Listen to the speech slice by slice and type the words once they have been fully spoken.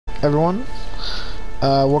everyone?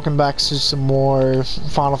 Welcome back to some more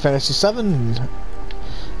Final Fantasy VII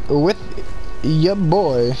with your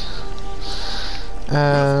boy.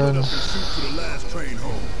 And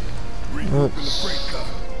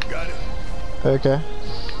okay.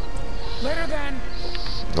 Later then.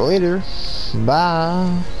 Later.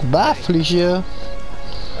 Bye. Bye, Felicia.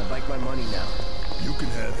 I'd like my money now. You can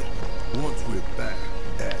have it once we're back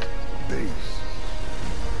at base.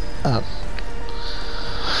 Oh.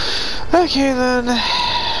 Okay then.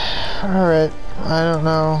 Alright. I don't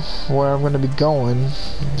know where I'm gonna be going.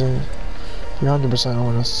 To be 100%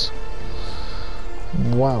 honest.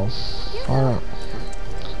 Wow. Alright.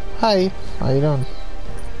 Hi. How you doing?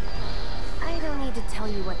 I don't need to tell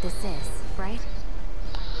you what this is, right?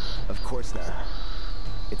 Of course not.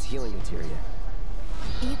 It's healing materia.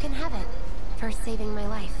 You can have it for saving my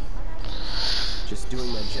life. Just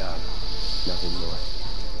doing my job. Nothing more.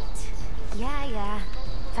 Yeah.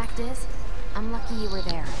 Fact is, I'm lucky you were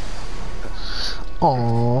there.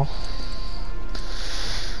 Aww.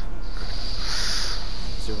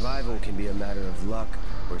 Survival can be a matter of luck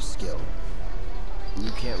or skill.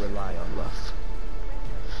 You can't rely on luck.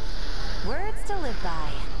 Words to live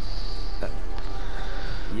by.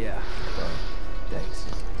 Yeah, well, thanks.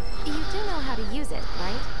 You do know how to use it,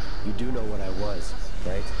 right? You do know what I was,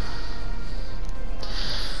 right?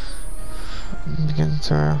 Begin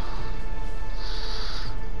tutorial.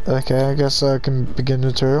 Okay, I guess I can begin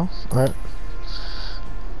the tutorial. Alright.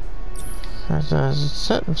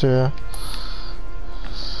 Set material.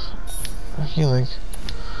 Healing.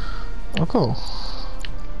 Oh, cool.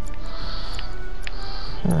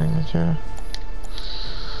 Healing material.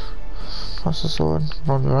 Plus the sword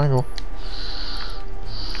from the angle.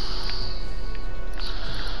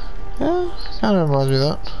 Yeah, kind of reminds me of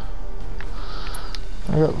that.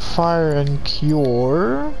 I got fire and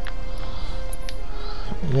cure.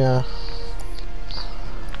 Yeah.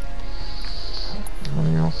 There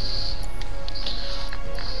we go.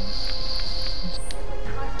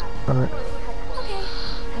 Alright. Okay,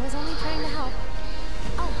 I was only trying to help.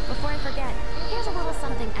 Oh, before I forget, here's a little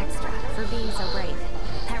something extra for being so brave.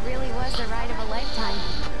 That really was the ride of a lifetime.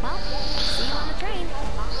 Well, see you on the train.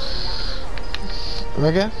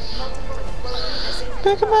 Okay.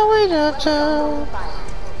 Making my way downtown.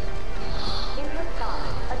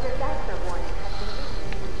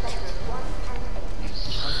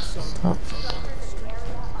 Oh.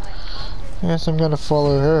 I guess I'm gonna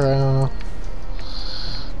follow her, I don't know.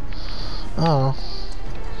 Oh.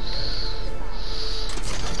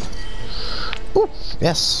 Ooh,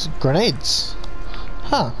 yes, grenades.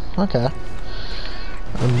 Huh, okay.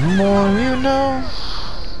 The more you know.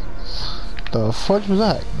 The fudge was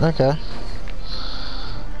that? Okay.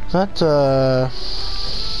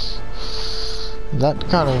 That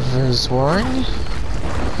kind of is worrying.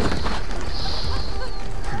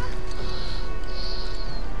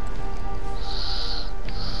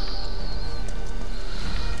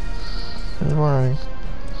 It's worrying.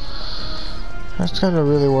 That's kind of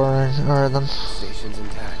really worrying. Alright then. Station's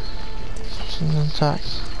intact. Station's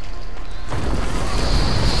intact.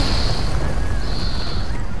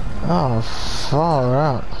 Oh, far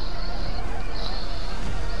out.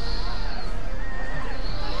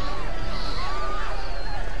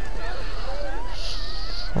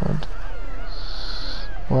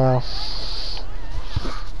 Wow.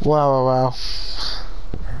 Wow.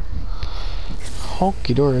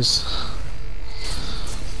 Honky doors.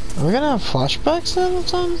 Are we gonna have flashbacks then all the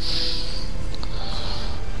time?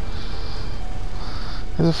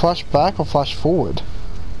 Is it flashback or flash forward?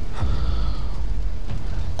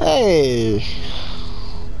 Hey!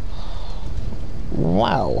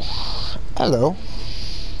 Wow. Hello.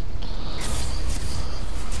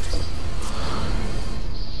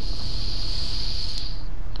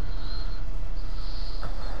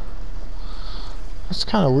 That's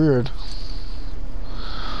kind of weird.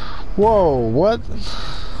 Whoa, what?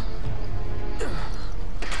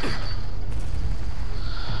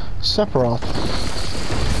 Sephiroth.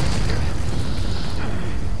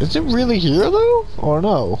 Is it really here though? Or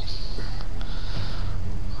no?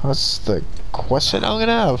 That's the question I'm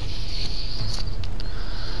gonna have.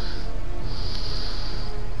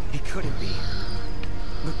 He couldn't be.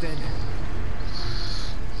 But then...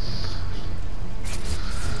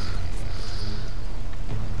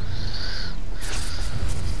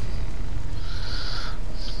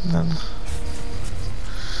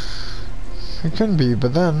 It couldn't be,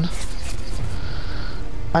 but then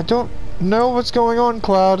I don't know what's going on,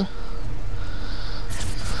 Cloud.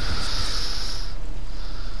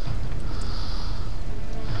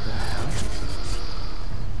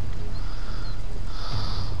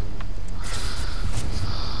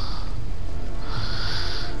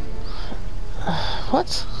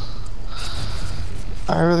 What?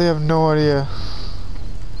 I really have no idea.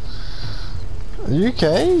 Are you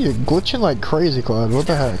okay? You're glitching like crazy, Cloud. What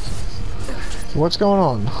the heck? What's going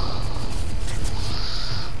on?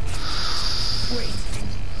 Wait.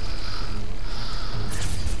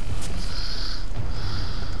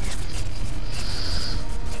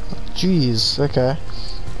 Jeez, okay.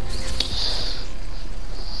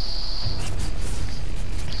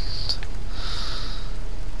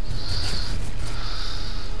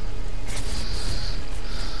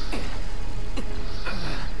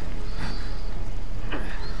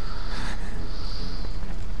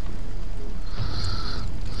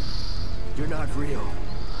 You're not real.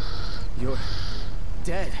 You're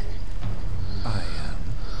dead. I am.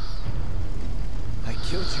 I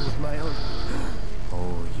killed you with my own...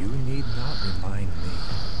 Oh, you need not remind me.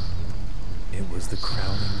 It was the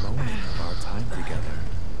crowning moment of our time together.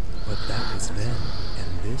 But that was then,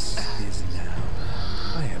 and this is now.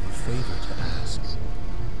 I have a favor to ask.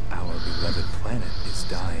 Our beloved planet is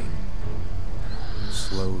dying.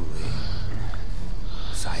 Slowly.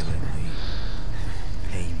 Silently.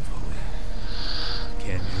 Painfully.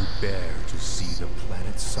 Can you bear to see the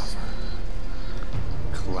planet suffer?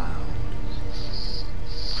 Cloud.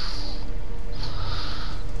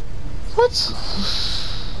 What?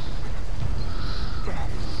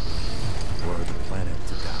 Were the planet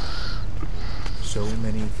to die, so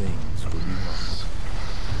many things would be lost.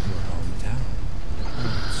 Your hometown,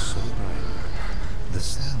 so bright. The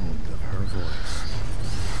sound of her voice,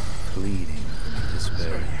 pleading for me to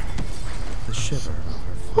spare you. The shiver of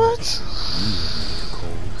her flesh, yielding to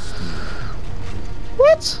cold steel.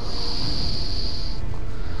 What?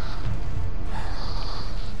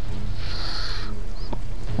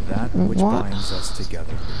 That which binds us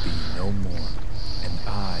together would be no more, and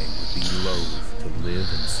I would be loath to live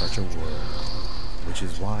in such a world, which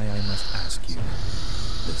is why I must ask you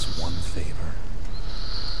this one favor.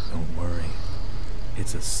 Don't worry,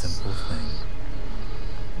 it's a simple thing.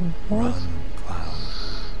 Run, Cloud.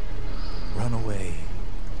 Run away.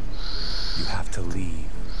 You have to leave.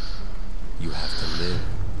 You have to live.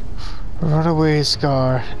 Run away,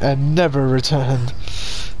 Scar, and never return.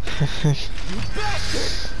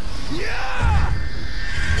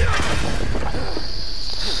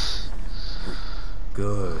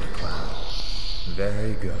 Good, Cloud.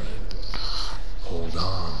 Very good. Hold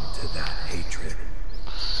on to that hatred.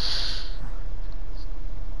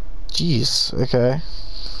 Jeez, okay.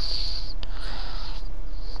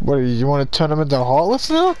 What, you want to turn him into Heartless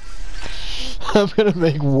now? I'm gonna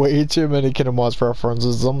make way too many Kingdom Hearts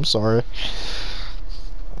references, I'm sorry.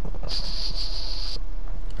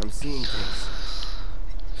 I'm seeing things.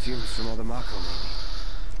 Fumes from all the Mako, maybe.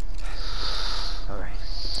 Alright.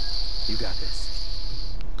 You got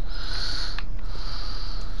this.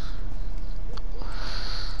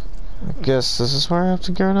 I guess this is where I have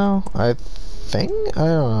to go now? I think? I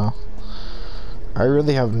don't know. I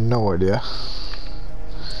really have no idea.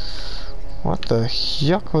 What the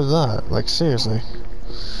yuck was that? Like, seriously.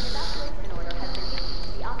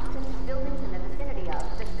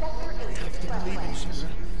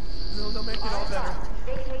 They'll make it all better.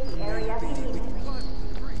 Vacate the area immediately.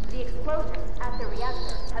 The explosions at the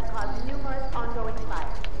reactor have caused numerous ongoing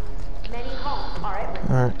fires. Many homes are at risk.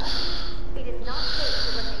 Alright. It is not safe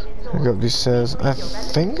to remain indoors. I go up these stairs. I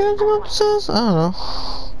think I have to go up the stairs? I don't know.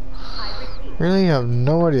 I repeat, Really have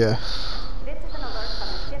no idea. this is an alert from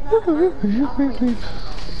the Shinra Emergency Operations Center.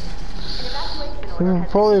 An evacuation order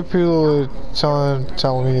has Probably people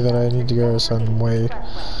telling me that I need to go a certain way.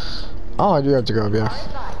 Oh, I do have to go, yeah.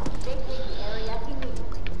 vacate the area immediately.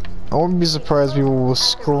 I wouldn't be surprised people will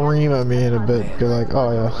scream at me in a bit, be like,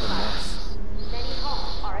 oh yeah. Many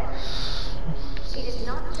homes are at risk. It is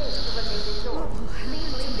not safe to remain indoors.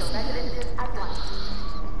 Please leave your residences at once.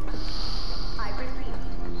 I repeat.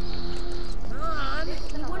 Mom,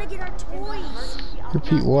 we want to get our toys.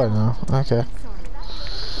 Repeat what now? Okay.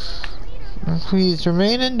 Please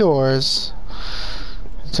remain indoors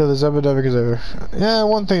until this epidemic is over. Yeah,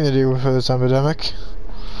 one thing to do for this epidemic.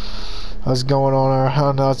 What's going on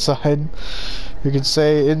around outside? You could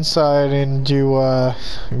say inside and do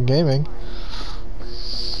gaming.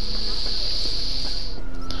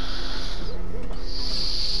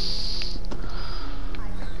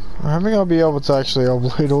 I think I'll be able to actually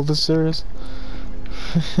upload all this series.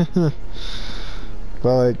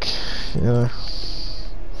 But like, you know.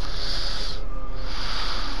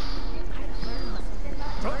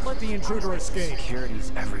 Don't let the intruder escape.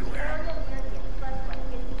 Security's everywhere.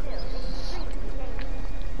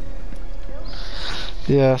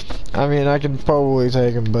 Yeah, I mean, I can probably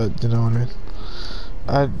take him, but you know what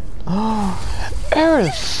I mean. Oh,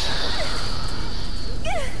 Aerith!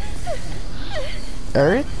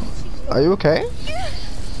 Eric? Are you okay?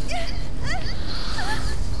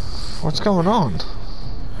 What's going on?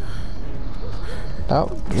 That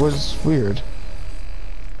was weird.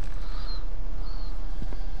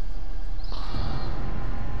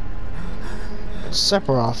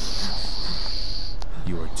 Sephiroth.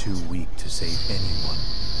 You are too weak to save anyone.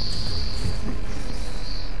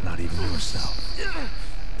 Not even yourself.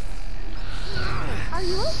 Are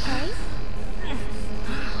you okay?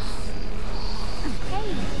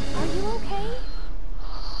 Hey, are you okay?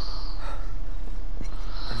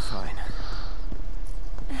 I'm fine.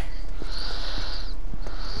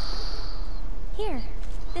 Here,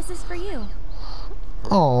 this is for you.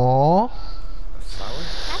 Aww. A flower?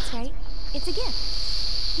 That's right. It's a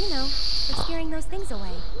gift. You know, for scaring those things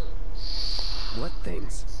away. What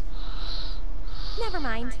things? Never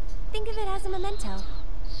mind. Think of it as a memento.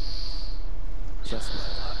 Just my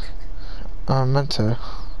luck. I meant to.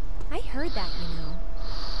 I heard that, you know.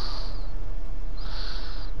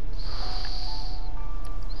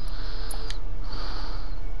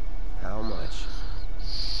 How much?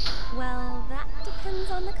 Well, that depends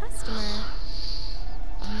on the customer.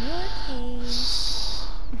 In your case...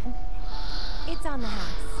 it's on the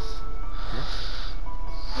house.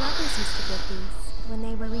 Lovers used to get these when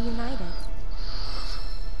they were reunited.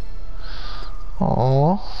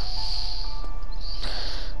 Aww.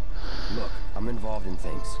 Look, I'm involved in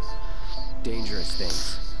things. Dangerous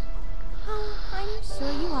things. Oh, I'm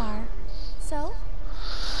sure you are. So?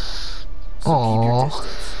 So keep your Aww.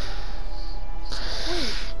 distance.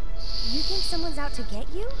 Wait, you think someone's out to get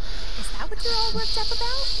you? Is that what you're all worked up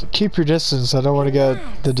about? Keep your distance. I don't want to get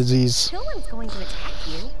the disease. No one's going to attack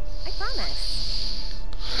you. I promise.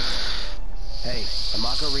 Hey, a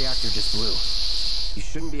Mako reactor just blew. You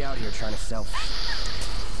shouldn't be out here trying to sell.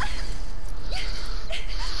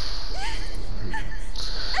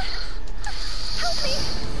 Help me!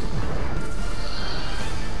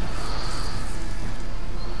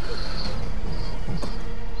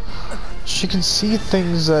 She can see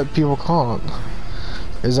things that people can't.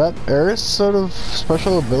 Is that Aerith's sort of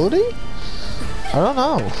special ability? I don't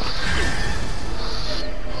know.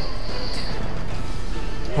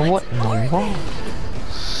 What in the world?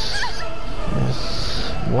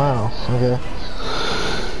 Wow, okay.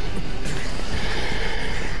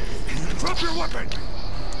 Drop your weapon!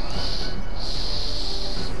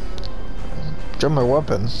 Drop my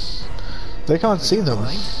weapon. They can't see them.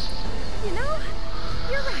 You know,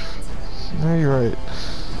 you're right. No, you're right.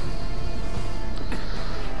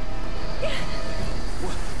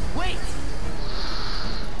 Wait!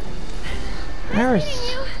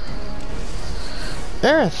 Aerith!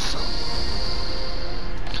 Aerith!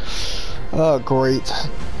 Oh, great.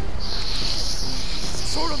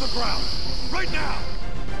 Sword on the ground! Right now!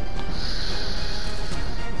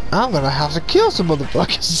 I'm gonna have to kill some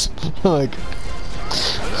motherfuckers. Like...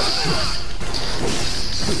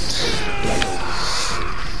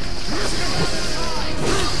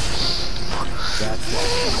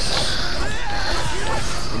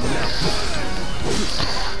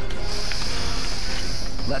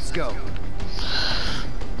 Let's go.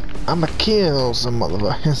 I'ma kill some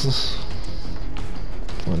motherfuckers.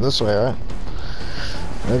 Going this way, right?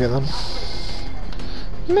 Look at them.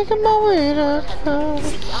 Making my way to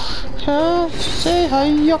say hi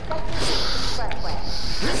yuck.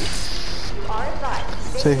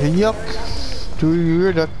 Say hi yuck to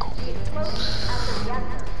your duck.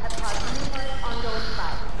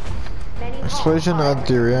 Explosion at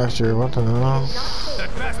the reactor. What the hell?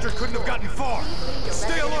 That bastard couldn't have gotten far!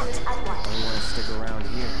 Stay alert! I don't want to stick around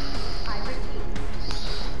here.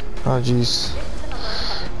 Oh jeez.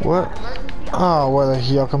 What? Oh, where the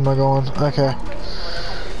yuck am I going? Okay.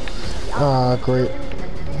 Ah, great.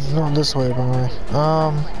 Not this way, by the way.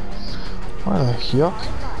 Where the yuck?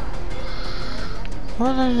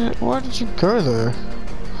 Why did you go there?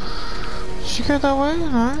 Did you go that way?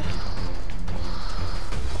 No?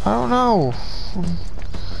 I don't know.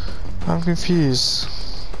 I'm confused.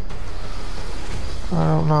 I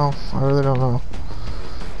don't know. I really don't know.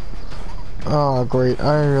 Oh, great.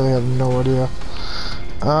 I really have no idea.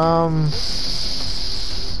 I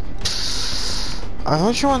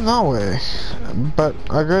thought you went that way, but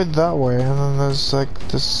I go that way, and then there's like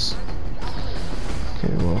this.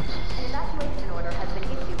 Okay, well. An evacuation order has been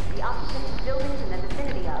issued to the occupants of buildings in the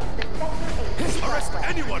vicinity of the Sector 8 Arrest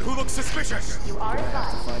expressway. anyone who looks suspicious! You are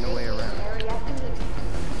advised to find a way around. vacate the area immediately.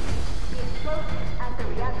 The explosions at the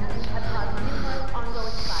reactors have caused numerous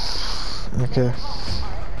ongoing fires. Okay.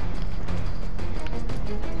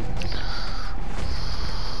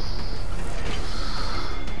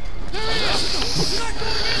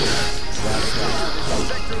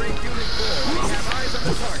 Sector 8 Unit 4, we have eyes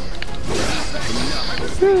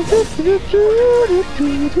Never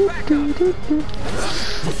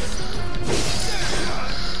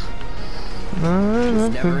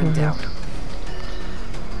in doubt.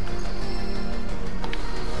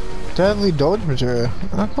 Deadly dodge material.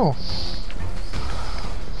 Oh, cool.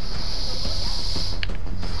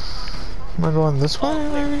 Am I going this way,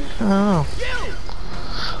 maybe? I don't know.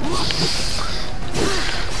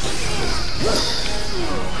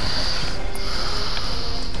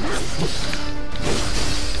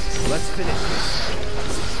 Let's finish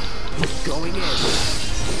this. Going in.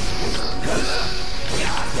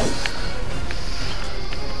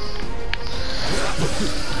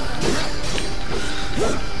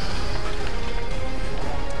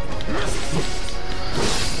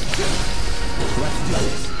 Let's do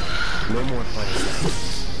this. No more playing.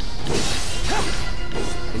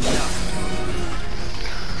 Enough.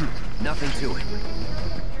 Nothing to it.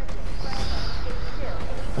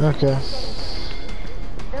 Okay.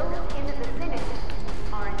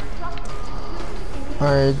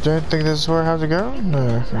 I don't think this is where I have to go?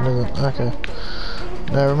 No, it doesn't. Okay.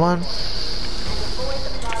 Never mind.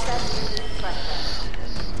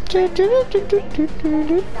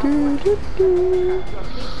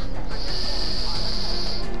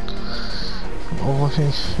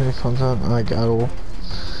 Any content like at all.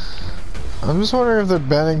 I'm just wondering if they're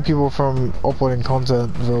banning people from uploading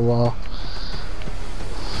content for a while.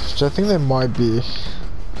 Which I think they might be.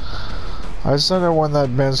 I just don't know when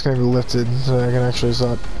that ban's gonna be lifted so I can actually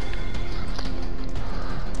start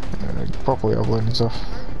properly uploading stuff.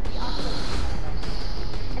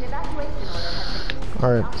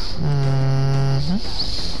 Alright.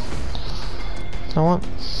 I want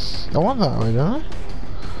that way, don't I?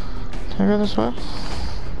 Can I go this way?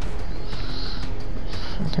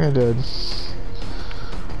 I think I did.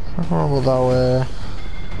 I can rumble that way.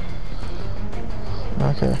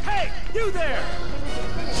 Okay. Hey, you there!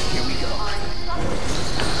 Here we go.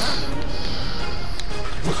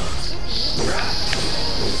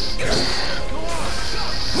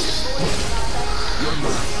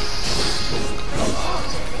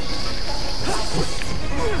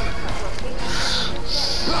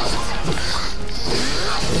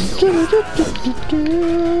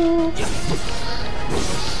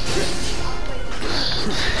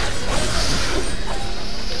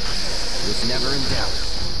 Was never in doubt.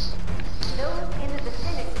 Those in the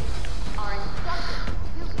vicinity are instructed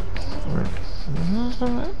to be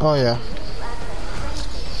Oh yeah.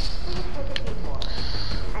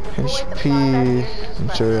 HP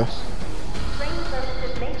material.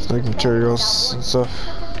 It's like materials and stuff.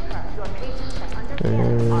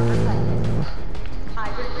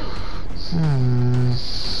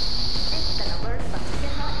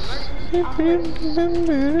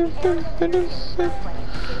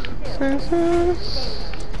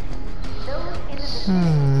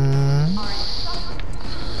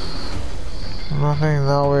 Nothing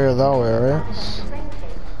that way or that way, right?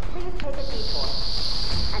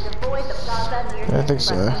 I think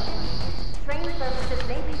so.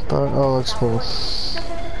 But oh, looks cool.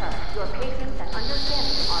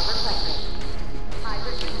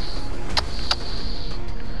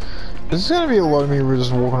 This is gonna be a lot of me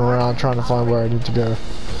just walking around trying to find where I need to go.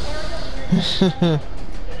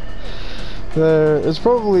 It's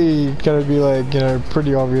probably gonna be like, you know,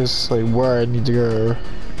 pretty obvious like where I need to go.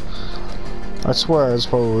 I swear it's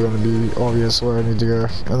probably gonna be obvious where I need to go.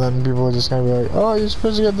 And then people are just gonna be like, oh, you're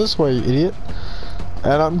supposed to get this way, you idiot.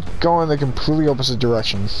 And I'm going the completely opposite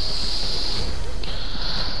direction.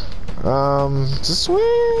 This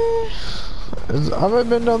way? Have I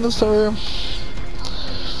been down this area?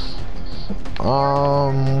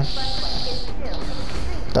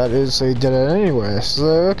 That is a dead end anyway,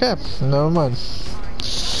 so okay, never mind.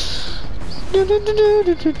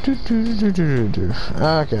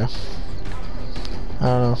 Okay. I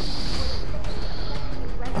don't know.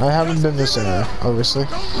 I haven't been this area, obviously.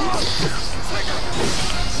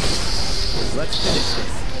 Let's finish this.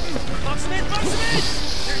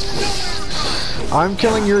 I'm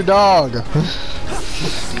killing your dog.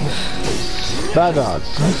 Bad dog.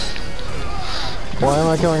 Why am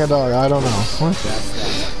I killing a dog? I don't know.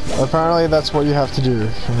 Apparently that's what you have to do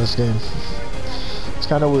in this game. It's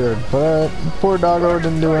kind of weird, but poor doggo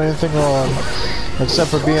didn't do anything wrong except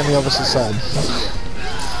for being on the opposite side.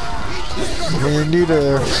 I mean, you need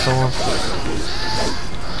someone.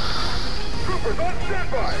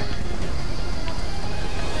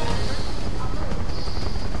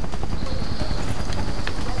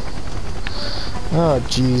 Oh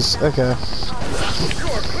jeez, okay.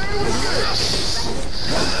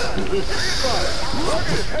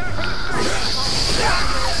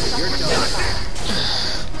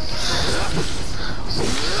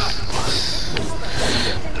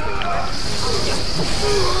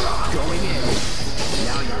 Going in.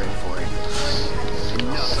 Now you're in for it.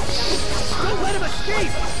 Enough. Don't let him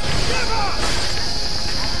escape! Never!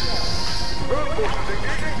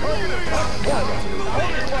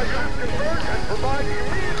 Provide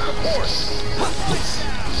immediate support.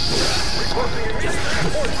 Requesting immediate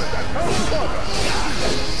reinforcements at Town Plaza.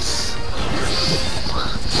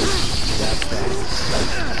 That's that.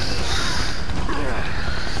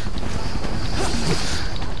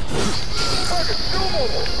 Target still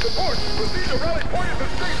mobile. Support. Proceed to rally point at the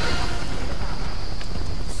station.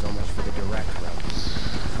 So much for the direct route.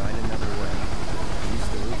 Find another way. Use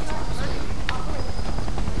the rooftops.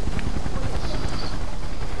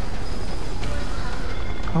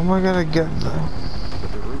 How am I gonna get there?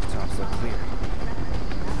 But the rooftops are clear.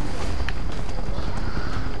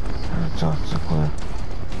 Rooftops are clear.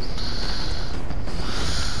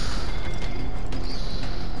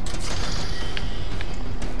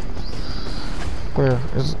 Where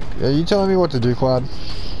is? Are you telling me what to do, Cloud?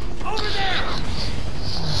 Over there!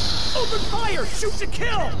 Open fire! Shoot to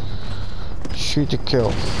kill! Shoot to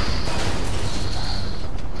kill.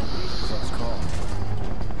 Close call.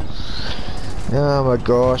 Oh my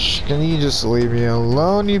gosh! Can you just leave me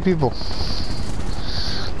alone, you people?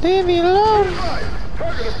 Leave me alone!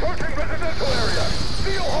 Target approaching residential area.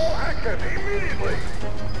 Seal all access immediately.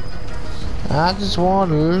 I just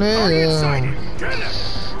want to live. Get it!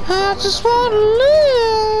 I just want to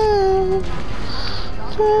live.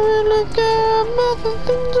 Don't really care about the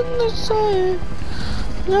things that they say.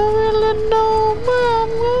 Don't really know where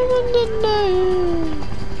I'm going today.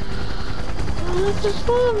 I just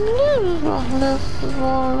want to live. Just want to live. Just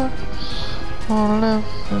want to live. Want to live.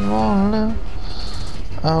 Just want to live.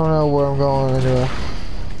 I don't know where I'm going anyway.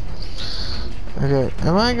 Okay,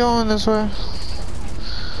 am I going this way?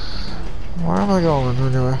 Where am I going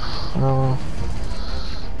anyway? I don't know.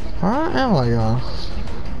 Where am I going?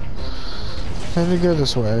 I need to go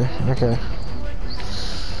this way. Okay.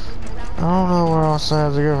 I don't know where else I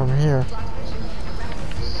have to go from here.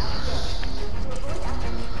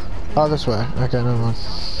 Oh, this way. Okay, never mind.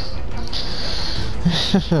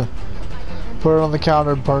 Put it on the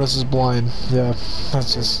counter, Barnes is blind. Yeah,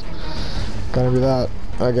 that's just gotta be that.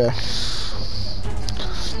 Okay.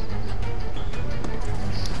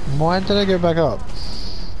 Why did I go back up?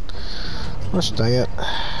 Gosh dang it.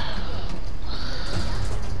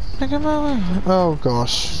 Look at my way. Oh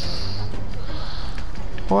gosh.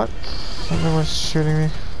 What? Someone's shooting me.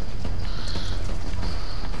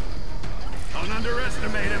 Don't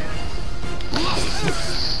underestimate him!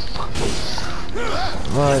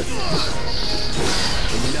 Right.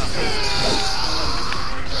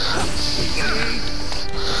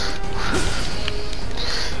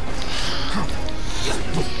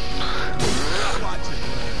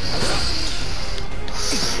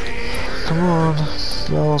 Come on,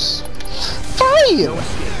 girls. Fire!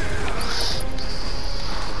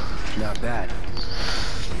 Not bad.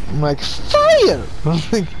 I'm like, fire!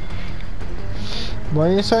 Why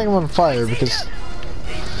are you saying I'm on fire? Because...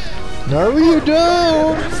 No, you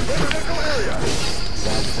don't!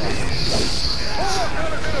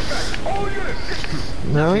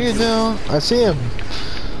 No, you don't. I see him.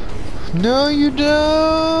 No, you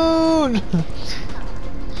don't!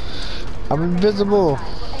 I'm invisible.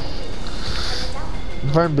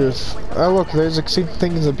 Burn booth. Oh look, there's extinct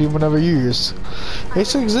things that people never use. They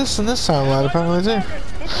still exist in this timeline, apparently too.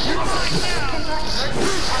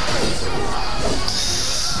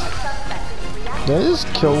 Did I just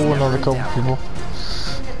kill another couple people?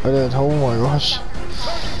 I did. Oh my gosh.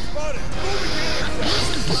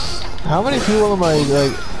 How many people am I,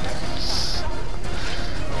 like...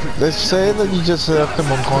 They say that you just left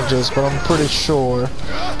them unconscious, but I'm pretty sure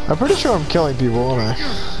I'm killing people, aren't I?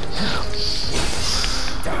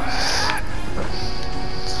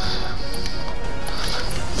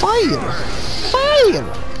 Fire! Fire!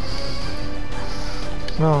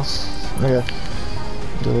 No. Okay.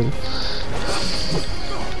 Deleted.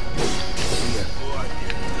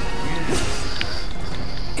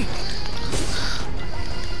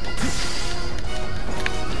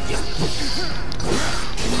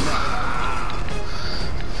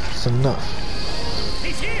 That's enough.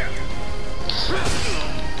 He's here!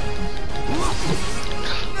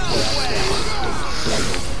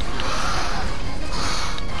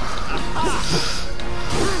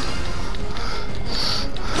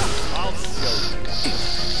 I'll show you.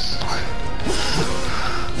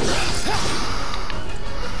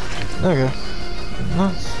 Okay.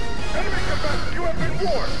 Nice. Enemy combatants, you have been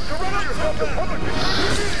warned. Surrender yourself to public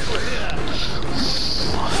immediately.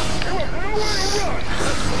 You have nowhere to run.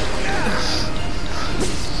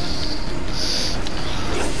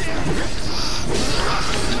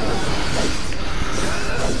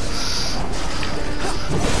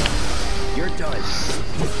 done.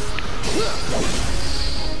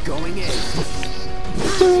 Going in. Enough.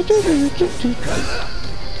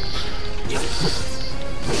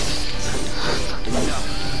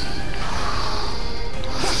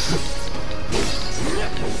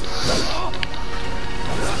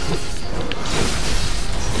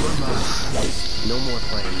 You're mine. No more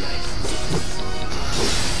playing nice.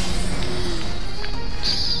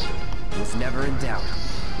 Was never in doubt.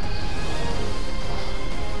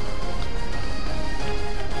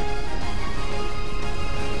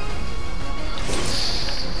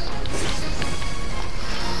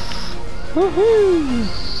 Woohoo!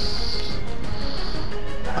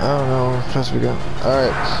 I don't know where first we go.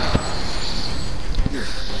 Alright.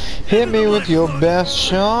 Hit me with your best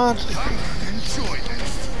shot.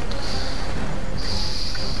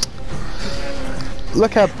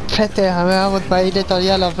 Look how pretty I am with my little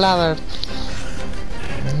yellow flower.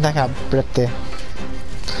 Look how pretty.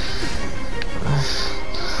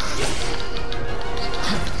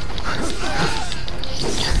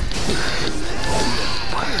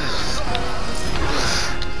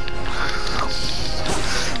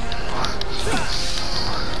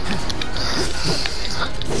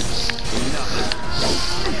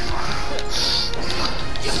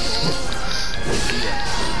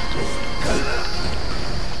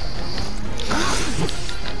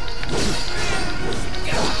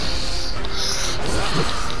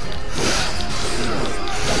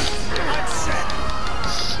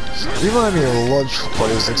 You remind me of lunch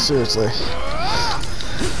parties, like seriously.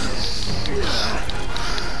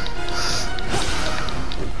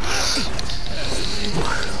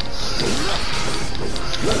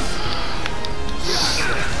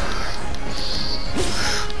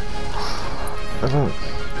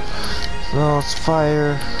 No, it's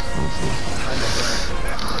fire.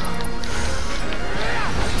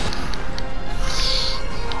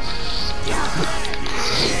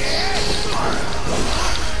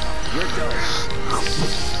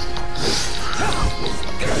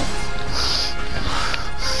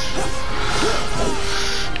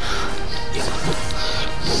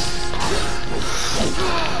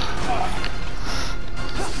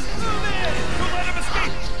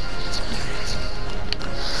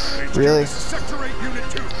 Really? Sector 8, Unit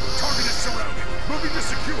 2. Target is surrounded. Moving to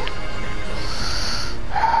secure.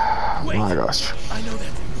 Oh my gosh. I know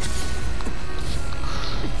that.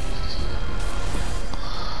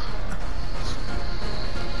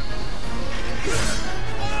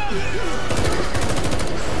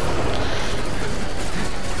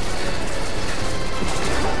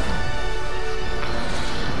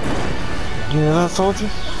 You hear that, soldier?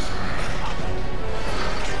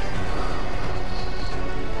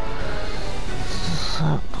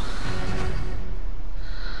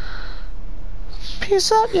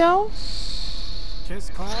 Peace out, yo. Guess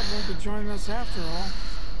Cloud won't be joining us after all.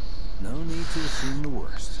 No need to assume the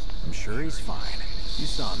worst. I'm sure he's fine. You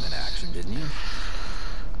saw him in action, didn't you?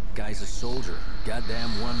 Guy's a soldier.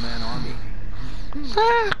 Goddamn one-man army.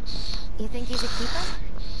 You think he's a keeper?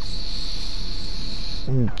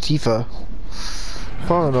 Tifa.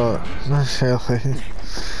 Probably not. Not really.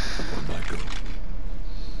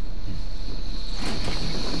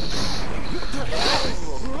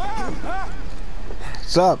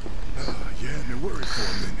 What's up? You had me worried for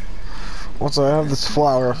a minute. Once I have this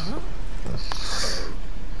flower.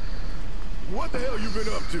 What the hell you been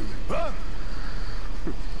up to, huh?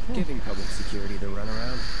 Giving public security the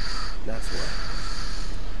runaround. That's what.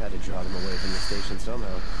 Had to draw them away from the station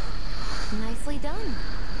somehow. Nicely done.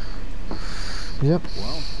 Yep.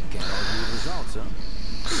 Well, can't argue with results, huh?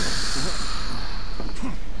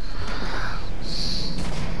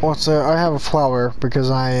 What's I have a flower because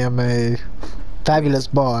I am a fabulous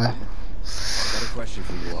boy. Got a question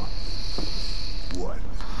for you all. What?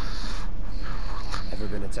 Ever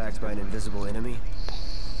been attacked by an invisible enemy?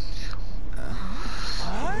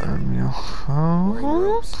 Wearing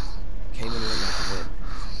robes. Came and went like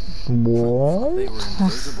the wind. What? They were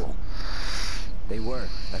invisible. They were,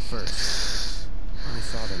 at first. Only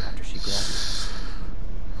saw them after she grabbed me.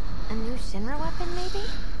 A new Shinra weapon, maybe?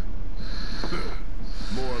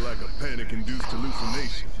 More like a panic-induced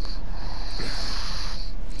hallucination.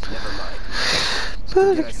 Never mind. Come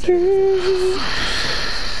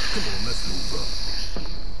on, let's move up.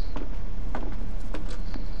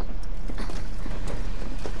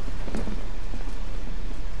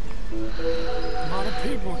 A lot of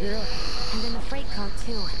people here. And in the freight car,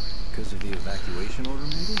 too. Because of the evacuation order,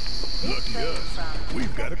 maybe? Lucky us.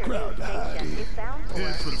 We've got a crowd to hide in.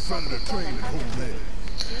 Head for the front of the train and hold there.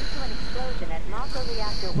 Due to an explosion at Mako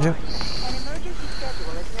Reactor 1, Yep. an emergency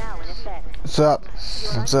schedule is now in effect. What's up?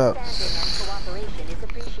 Your What's up? understanding and cooperation is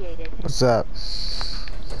appreciated. What's that?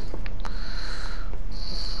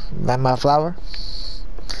 That my flower?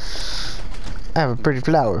 I have a pretty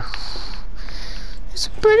flower. It's a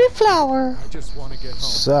pretty flower. I just want to get home.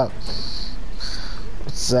 What's up?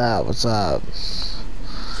 What's up? What's up?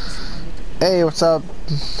 Hey, what's up?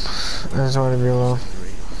 I just want to be alone.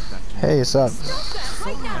 Hey, what's up?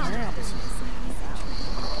 Right now.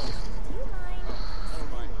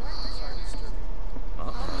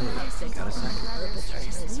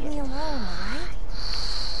 Just leave me alone, alright?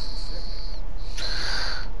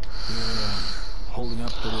 Holding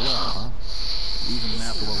up pretty well, huh? Even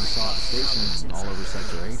after what we saw at the station all over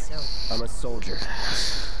Sector 8. I'm a soldier.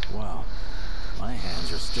 Wow. My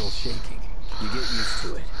hands are still shaking. You get used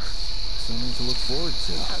to it. Something to look forward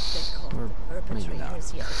to. Or maybe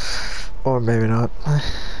not. Or maybe not.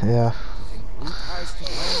 Yeah.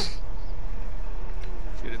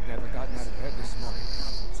 Should have never gotten out of bed this morning.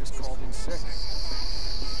 Just called in sick.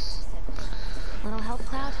 Little help,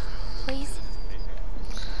 Cloud? Please?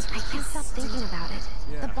 I can't stop thinking about it.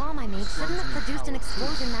 The bomb I made shouldn't have produced an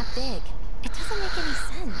explosion that big. It doesn't make any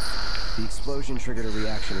sense. The explosion triggered a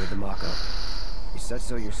reaction with the Mako. You said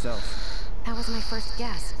so yourself. That was my first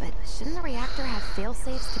guess, but shouldn't the reactor have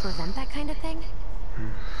fail-safes to prevent that kind of thing?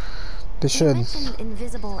 They You should. mentioned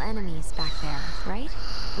invisible enemies back there, right?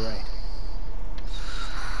 Right.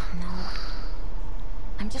 No.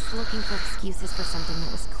 I'm just looking for excuses for something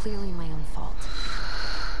that was clearly my own fault.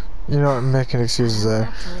 You're not making excuses I'll there.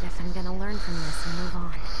 back to it if I'm gonna learn from this and move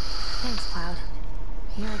on. Thanks, Cloud.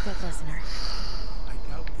 You're a good listener. I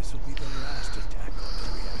doubt this will be the last attack on the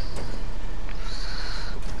reactor.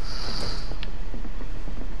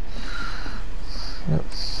 Yep.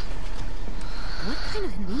 What kind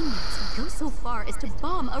of maniacs would go so far as to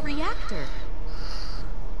bomb a reactor?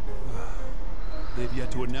 They've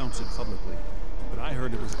yet to announce it publicly, but I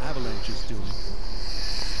heard it was Avalanche's doing.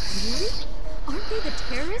 Really? Aren't they the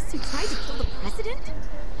terrorists who tried to kill the president?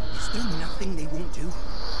 Is there nothing they won't do?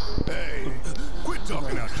 Hey, quit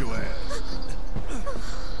talking out your ass.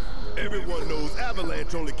 Everyone knows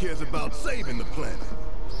Avalanche only cares about saving the planet.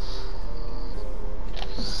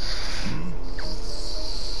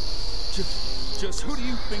 Just who do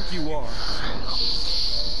you think you are?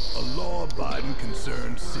 A law-abiding,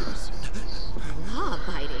 concerned citizen.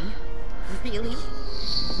 Law-abiding? Really?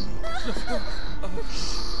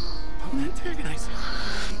 Antagonize him.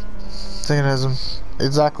 Antagonism.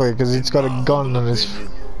 Exactly, because he's got a gun on his.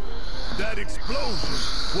 That explosion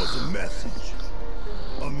was a message.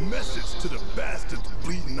 A message to the bastards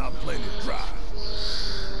bleeding our planet dry.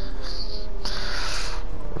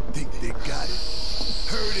 Think they got it?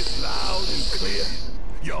 Heard it loud and clear?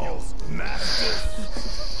 Y'all's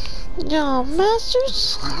masters. Yeah,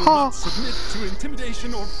 masters. We will not submit to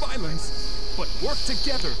intimidation or violence, but work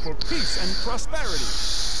together for peace and prosperity.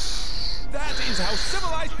 That is how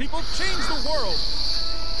civilized people change the world.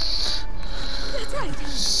 That's right.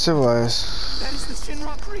 Civilized. That is the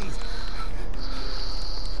Shinra Creed.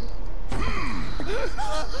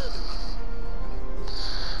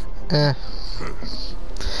 Eh.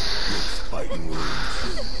 Fighting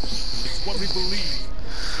words. It's what we believe.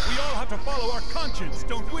 We all have to follow our conscience,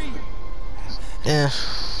 don't we? Yeah.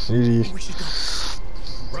 You do you. We should go.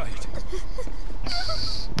 Right.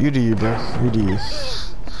 You do you, bro. You do you.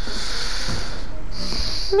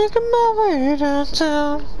 Making my way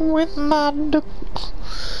downtown with my duck.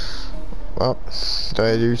 Oh, did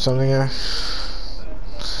I do something here?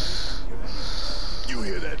 You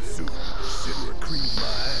hear that suit? Shinra creed my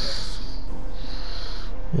ass.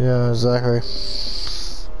 Yeah, exactly.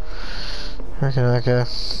 Okay.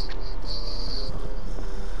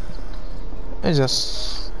 It's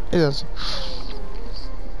just. Let's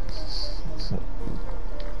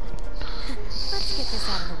get this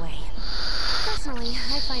out of the way. Personally,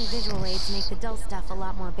 I find visual aids make the dull stuff a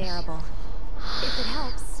lot more bearable. If it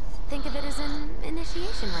helps, think of it as an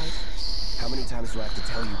initiation rite. How many times do I have to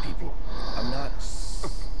tell you people? I'm not...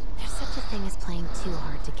 There's such a thing as playing too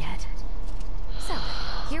hard to get. So,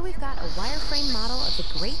 here we've got a wireframe model of the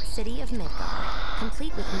great city of Midgard,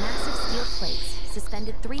 complete with massive steel plates,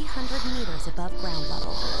 suspended 300 meters above ground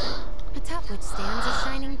level. Atop which stands a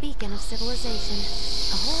shining beacon of civilization.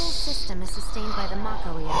 The whole system is sustained by the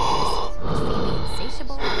Mako reactors, which feed the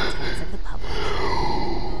insatiable appetites of the public.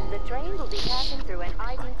 The train will be passing through an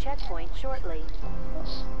ID checkpoint shortly.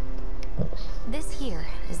 This here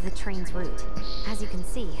is the train's route. As you can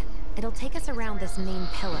see, it'll take us around this main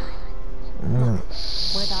pillar. Look,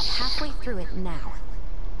 we're about halfway through it now.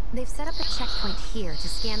 They've set up a checkpoint here to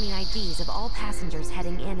scan the IDs of all passengers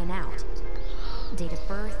heading in and out. Date of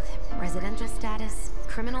birth, residential status,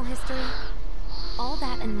 criminal history. All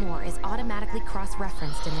that and more is automatically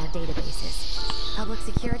cross-referenced in their databases. Public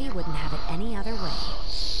security wouldn't have it any other way.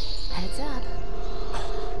 Heads up.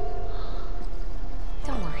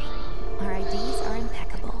 Don't worry. Our IDs are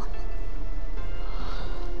impeccable.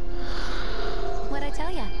 What'd I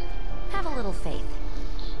tell ya? Have a little faith.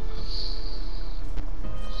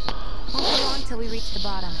 Won't be long till we reach the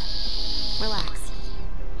bottom. Relax.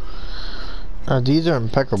 These are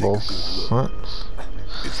impeccable. What?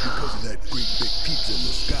 It's because of that great big pizza in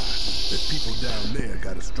the sky that people down there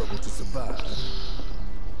gotta struggle to survive.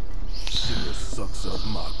 Shimmer sucks up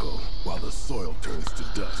Mako while the soil turns to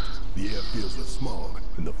dust. The air fills with smog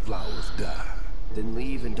and the flowers die. Then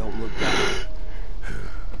leave and don't look back.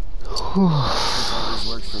 This always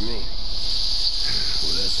works for me.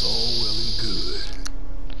 Well, that's all well and good.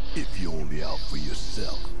 If you're only out for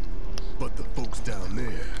yourself. But the folks down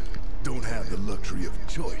there don't have the luxury of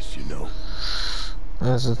choice, you know.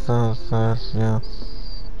 That's a thing, yeah.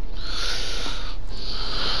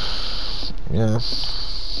 Yeah.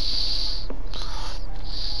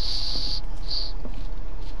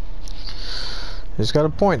 He's got a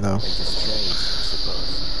point, though. Like this train, I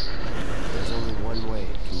suppose. There's only one way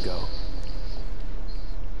it can go.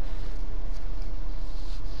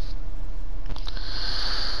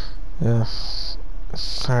 Yeah.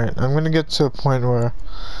 Alright, I'm gonna get to a point where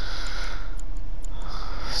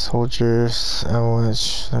soldiers,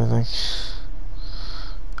 avalanche, I think.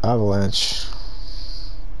 Avalanche.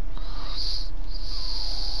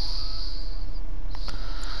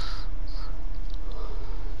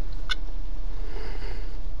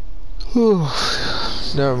 Whew.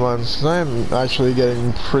 Never mind. I'm actually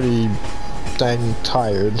getting pretty dang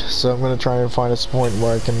tired, so I'm gonna try and find a point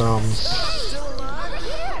where I can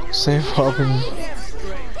save up and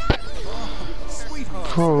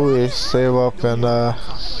probably save up and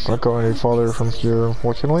not go any farther from here,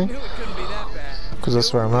 unfortunately, because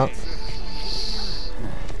that's where I'm at.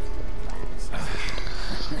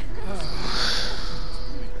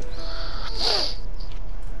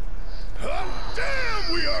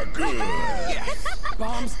 Damn, we are good! Yes!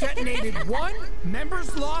 Bombs detonated 1,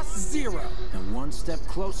 members lost 0. And one step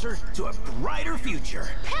closer to a brighter future.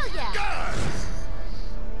 Hell yeah! Guys!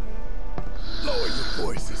 Lower your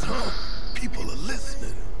voices, huh? People are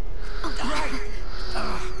listening. Right.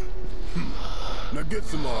 Now get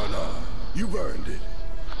some R&R. You've earned it.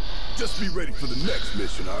 Just be ready for the next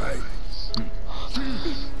mission, alright?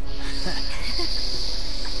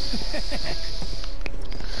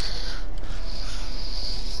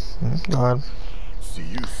 God. See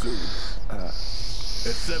you soon. At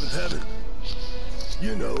 7th Heaven.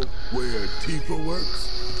 You know, where Tifa works.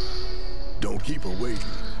 Don't keep her waiting.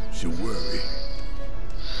 She'll worry.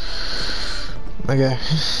 Okay.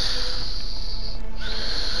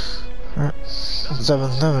 Alright.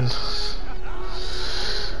 7th Heaven.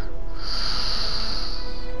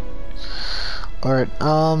 Alright,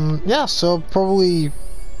 yeah, so probably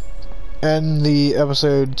end the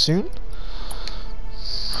episode soon.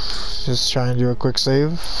 Just try and do a quick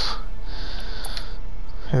save.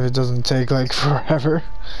 If it doesn't take like forever.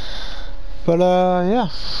 But yeah.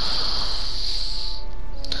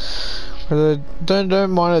 I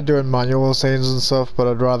don't mind doing manual saves and stuff, but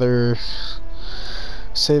I'd rather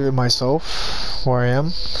save it myself where I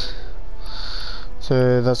am.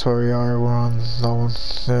 So that's where we are. We're on that one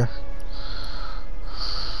there.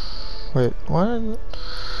 Wait, what?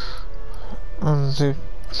 Save.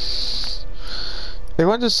 They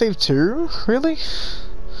want to save 2? Really?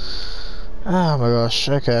 Oh my gosh.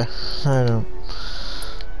 Okay. I don't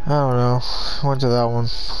know. I went to that one.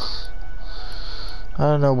 I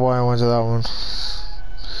don't know why I went to that one.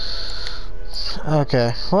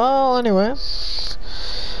 Okay. Well, anyway.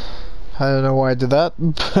 I don't know why I did that,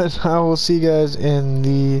 but I will see you guys in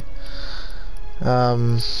the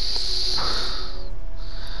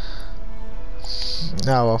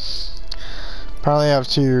oh well. Probably have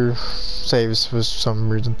 2 saves for some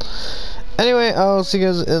reason. Anyway, I'll see you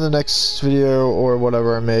guys in the next video or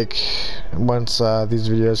whatever I make once these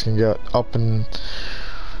videos can get up and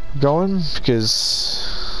going,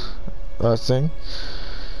 because that thing.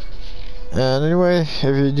 And anyway,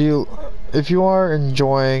 if you are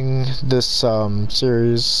enjoying this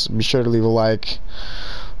series, be sure to leave a like,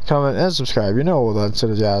 comment, and subscribe. You know all that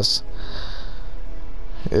sort of jazz.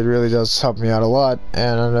 It really does help me out a lot,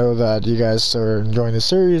 and I know that you guys are enjoying the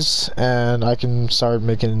series, and I can start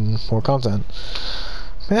making more content.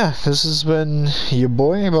 Yeah, this has been your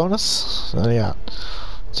boy Bonus, and yeah,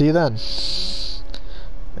 see you then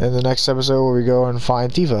in the next episode where we go and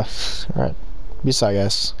find Tifa. Alright, peace out,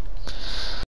 guys.